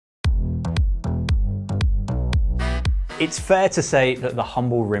It's fair to say that the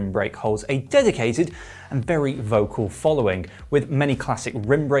humble rim brake holds a dedicated and very vocal following, with many classic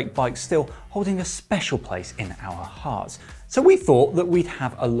rim brake bikes still holding a special place in our hearts. So we thought that we'd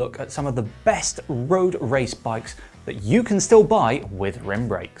have a look at some of the best road race bikes that you can still buy with rim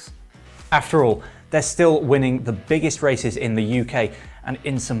brakes. After all, they're still winning the biggest races in the UK and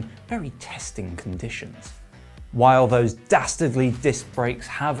in some very testing conditions. While those dastardly disc brakes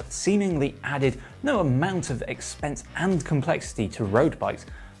have seemingly added no amount of expense and complexity to road bikes,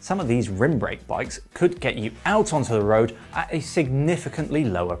 some of these rim brake bikes could get you out onto the road at a significantly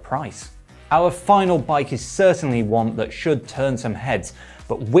lower price. Our final bike is certainly one that should turn some heads,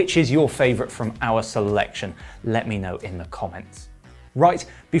 but which is your favourite from our selection? Let me know in the comments. Right,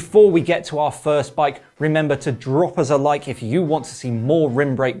 before we get to our first bike, remember to drop us a like if you want to see more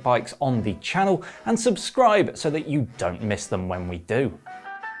rim brake bikes on the channel, and subscribe so that you don't miss them when we do.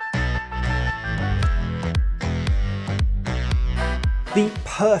 The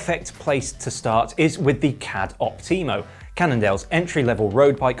perfect place to start is with the CAAD Optimo, Cannondale's entry-level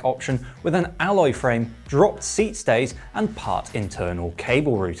road bike option with an alloy frame, dropped seat stays and part internal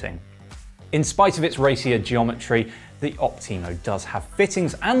cable routing. In spite of its racier geometry, the Optimo does have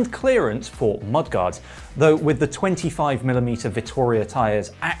fittings and clearance for mudguards, though with the 25mm Vittoria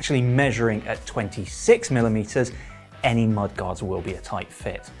tyres actually measuring at 26mm, any mudguards will be a tight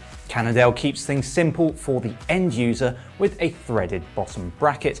fit. Cannondale keeps things simple for the end user with a threaded bottom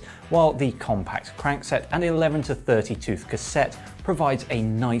bracket, while the compact crankset and 11 to 30 tooth cassette provides a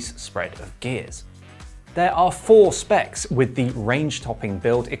nice spread of gears. There are 4 specs, with the range-topping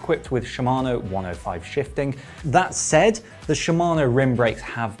build equipped with Shimano 105 shifting. That said, the Shimano rim brakes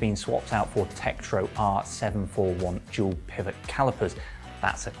have been swapped out for Tektro R741 dual pivot calipers.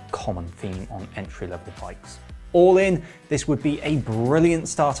 That's a common theme on entry-level bikes. All in, this would be a brilliant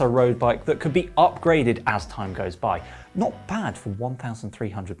starter road bike that could be upgraded as time goes by. Not bad for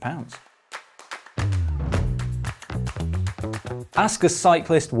 £1,300. Ask a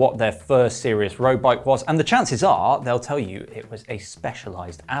cyclist what their first serious road bike was, and the chances are they'll tell you it was a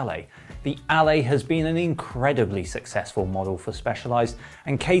Specialized Allez. The Allez has been an incredibly successful model for Specialized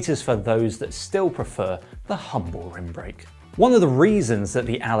and caters for those that still prefer the humble rim brake. One of the reasons that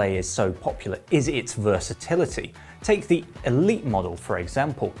the Allez is so popular is its versatility. Take the Elite model for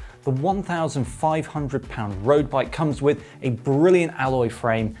example. The £1,500 road bike comes with a brilliant alloy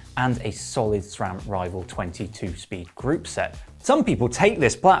frame and a solid SRAM rival 22-speed group set. Some people take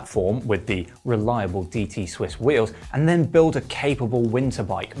this platform with the reliable DT Swiss wheels and then build a capable winter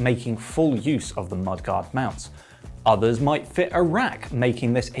bike, making full use of the mudguard mounts. Others might fit a rack,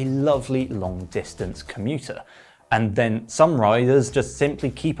 making this a lovely long-distance commuter. And then some riders just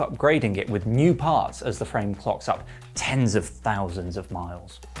simply keep upgrading it with new parts as the frame clocks up tens of thousands of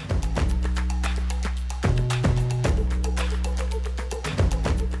miles.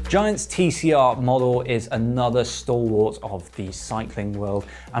 Giant's TCR model is another stalwart of the cycling world,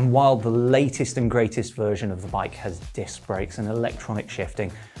 and while the latest and greatest version of the bike has disc brakes and electronic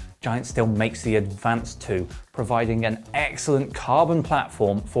shifting, Giant still makes the Advanced 2, providing an excellent carbon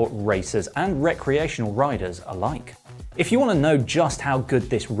platform for racers and recreational riders alike. If you want to know just how good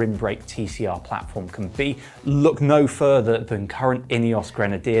this rim brake TCR platform can be, look no further than current Ineos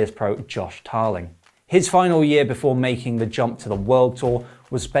Grenadiers pro Josh Tarling. His final year before making the jump to the World Tour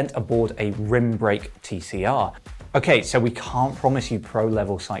was spent aboard a rim brake TCR. Okay, so we can't promise you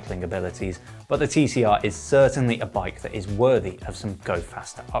pro-level cycling abilities, but the TCR is certainly a bike that is worthy of some go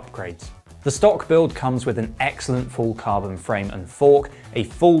faster upgrades. The stock build comes with an excellent full carbon frame and fork, a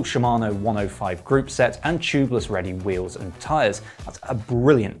full Shimano 105 group set, and tubeless ready wheels and tyres. That's a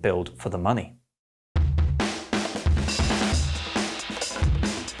brilliant build for the money.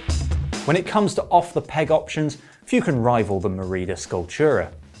 When it comes to off-the-peg options, few can rival the Merida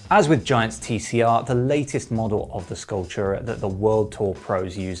Scultura. As with Giant's TCR, the latest model of the Scultura that the World Tour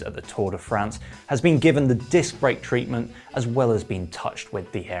pros use at the Tour de France has been given the disc brake treatment as well as been touched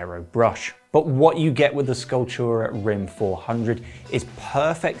with the aero brush. But what you get with the Scultura Rim 400 is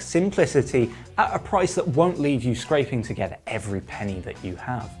perfect simplicity at a price that won't leave you scraping together every penny that you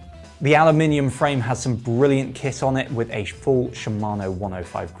have. The aluminium frame has some brilliant kit on it with a full Shimano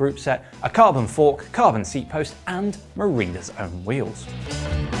 105 group set, a carbon fork, carbon seat post, and Merida's own wheels.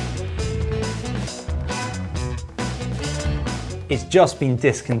 It's just been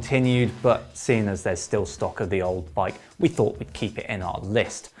discontinued, but seeing as there's still stock of the old bike, we thought we'd keep it in our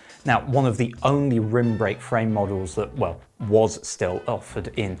list. Now, one of the only rim brake frame models that, well, was still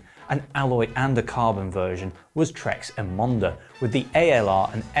offered in an alloy and a carbon version was Trek's Emonda, with the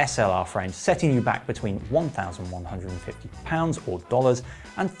ALR and SLR frames setting you back between £1,150 or dollars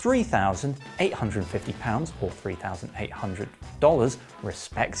and £3,850 or $3,800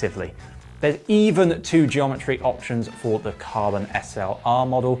 respectively. There's even two geometry options for the carbon SLR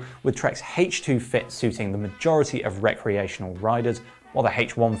model, with Trek's H2 fit suiting the majority of recreational riders, while the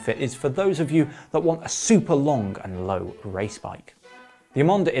H1 fit is for those of you that want a super long and low race bike. The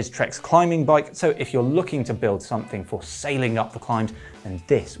Emonda is Trek's climbing bike, so if you're looking to build something for sailing up the climbs, then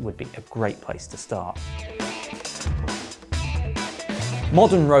this would be a great place to start.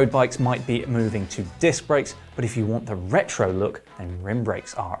 Modern road bikes might be moving to disc brakes, but if you want the retro look, then rim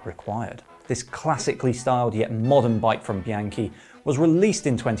brakes are required. This classically styled yet modern bike from Bianchi was released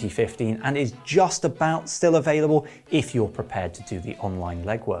in 2015 and is just about still available if you're prepared to do the online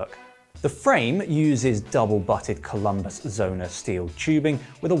legwork. The frame uses double-butted Columbus Zona steel tubing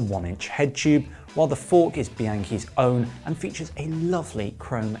with a 1-inch head tube, while the fork is Bianchi's own and features a lovely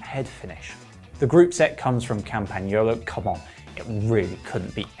chrome head finish. The group set comes from Campagnolo, come on, it really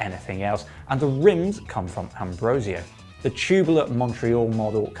couldn't be anything else, and the rims come from Ambrosio. The tubular Montreal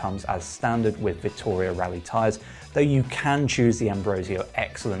model comes as standard with Vittoria Rally tyres, though you can choose the Ambrosio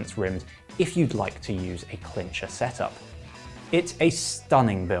Excellence rims if you'd like to use a clincher setup. It's a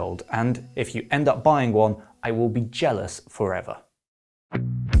stunning build, and if you end up buying one, I will be jealous forever.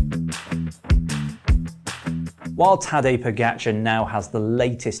 While Tadej Pogačar now has the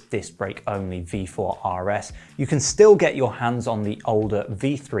latest disc brake only V4RS, you can still get your hands on the older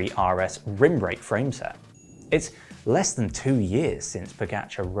V3RS rim brake frame set. It's less than 2 years since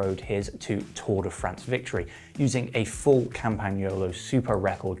Pogačar rode his to Tour de France victory, using a full Campagnolo Super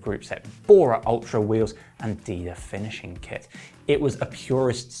Record group set, Bora Ultra wheels and Dida finishing kit. It was a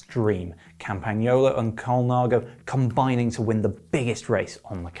purist's dream, Campagnolo and Colnago combining to win the biggest race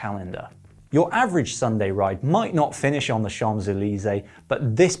on the calendar. Your average Sunday ride might not finish on the Champs-Élysées,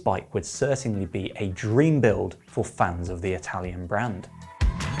 but this bike would certainly be a dream build for fans of the Italian brand.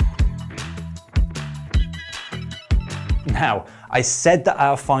 Now, I said that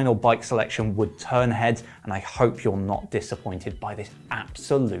our final bike selection would turn heads, and I hope you're not disappointed by this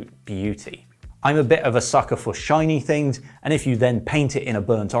absolute beauty. I'm a bit of a sucker for shiny things, and if you then paint it in a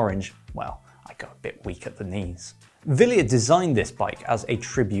burnt orange, well, I go a bit weak at the knees. Wilier designed this bike as a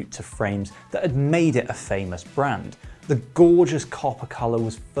tribute to frames that had made it a famous brand. The gorgeous copper colour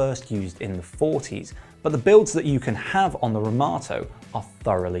was first used in the 40s, but the builds that you can have on the Ramata are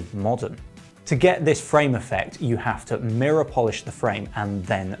thoroughly modern. To get this frame effect, you have to mirror polish the frame and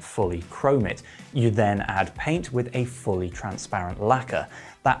then fully chrome it. You then add paint with a fully transparent lacquer.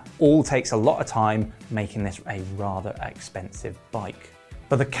 That all takes a lot of time, making this a rather expensive bike.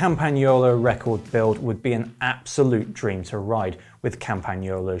 But the Campagnolo record build would be an absolute dream to ride, with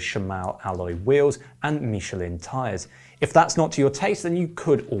Campagnolo's Chamal alloy wheels and Michelin tyres. If that's not to your taste, then you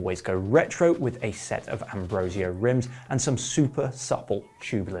could always go retro with a set of Ambrosio rims and some super supple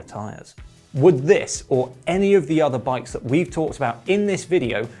tubular tyres. Would this, or any of the other bikes that we've talked about in this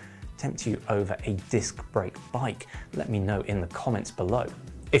video, tempt you over a disc brake bike? Let me know in the comments below.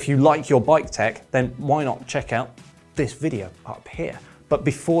 If you like your bike tech, then why not check out this video up here? But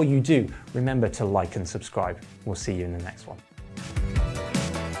before you do, remember to like and subscribe. We'll see you in the next one.